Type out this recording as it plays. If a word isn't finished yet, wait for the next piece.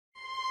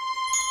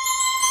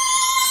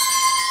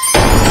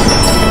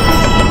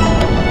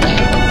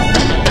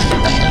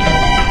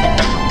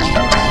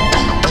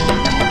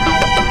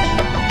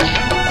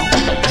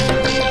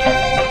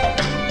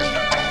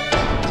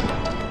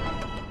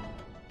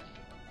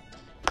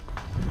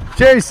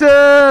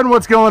Jason,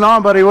 what's going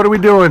on, buddy? What are we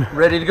doing?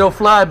 Ready to go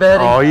fly,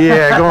 Betty. Oh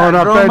yeah, going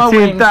up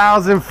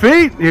 13,000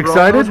 feet. You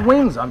excited? Those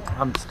wings. I'm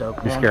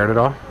stoked, man. You scared at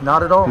all?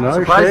 Not at all. No,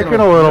 you're shaking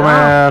a little,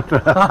 man.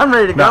 I'm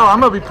ready to go. I'm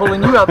going to be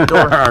pulling you out the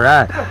door. All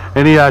right.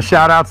 Any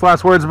shout-outs,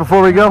 last words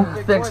before we go?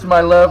 Thanks to my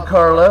love,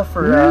 Carla,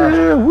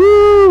 for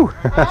woo!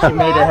 she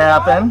made it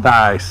happen.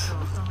 Nice.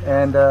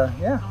 And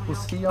yeah, we'll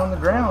see you on the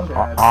ground.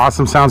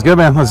 Awesome. Sounds good,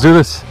 man. Let's do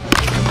this.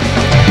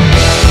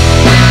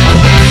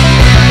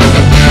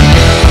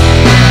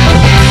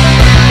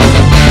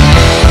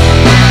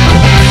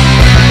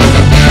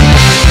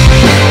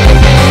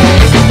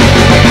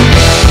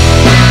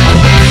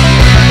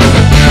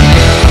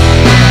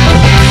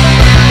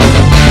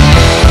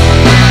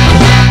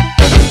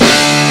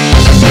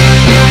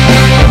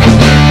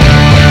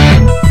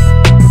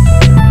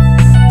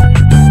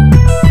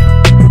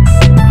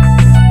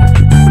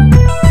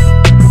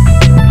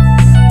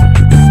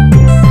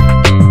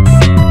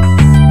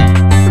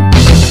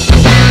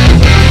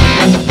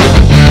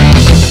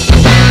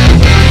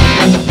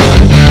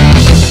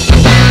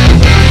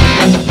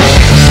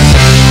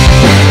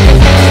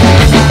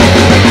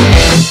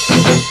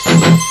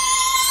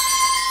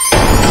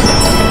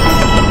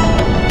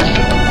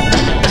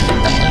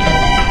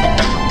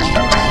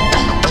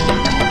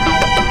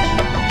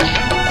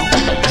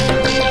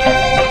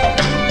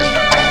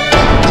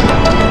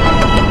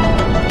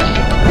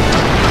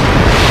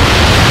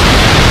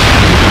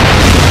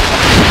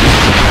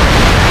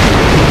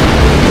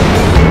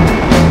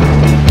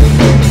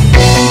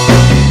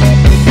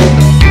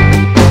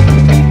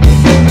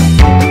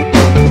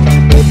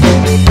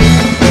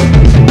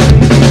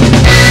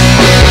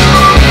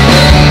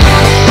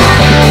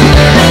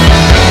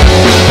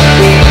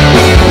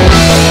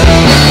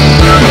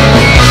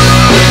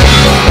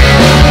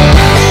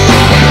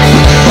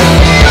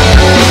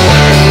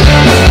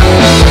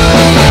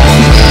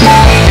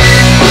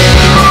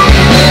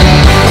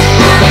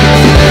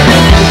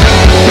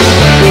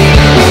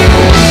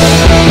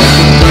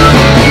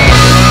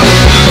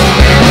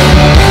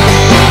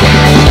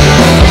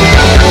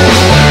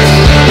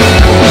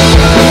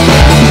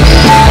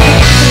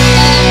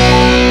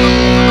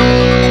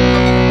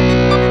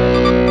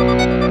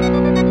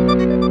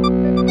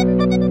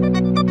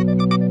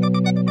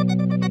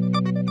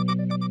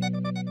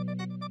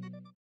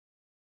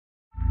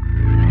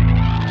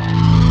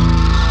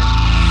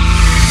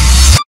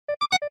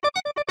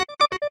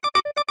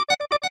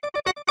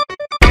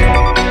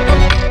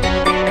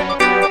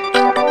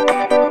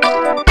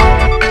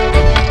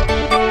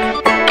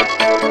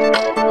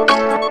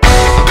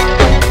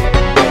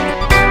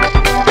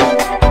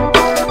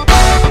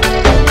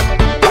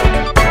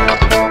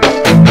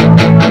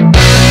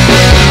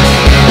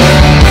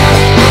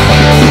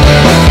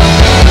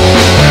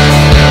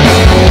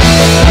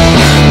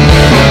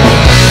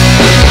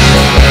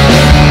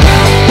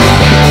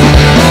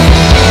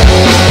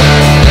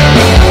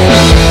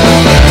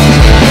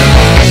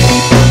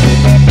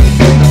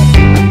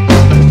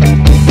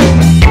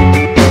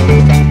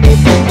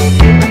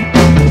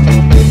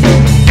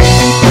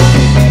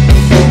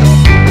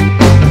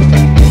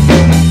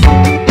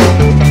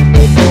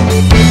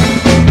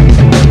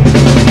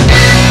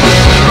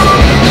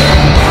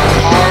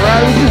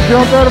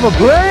 Jumped out of a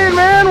plane,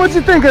 man. What'd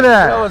you think of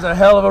that? That was a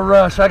hell of a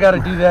rush. I got to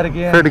do that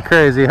again. Pretty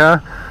crazy, huh?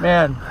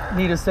 Man,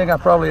 neatest thing I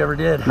probably ever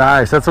did.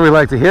 Nice. That's what we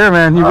like to hear,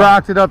 man. You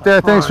rocked it up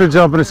there. Thanks for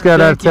jumping to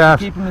Skydive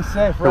Taft. Keeping me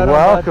safe. You're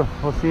welcome.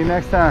 We'll see you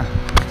next time.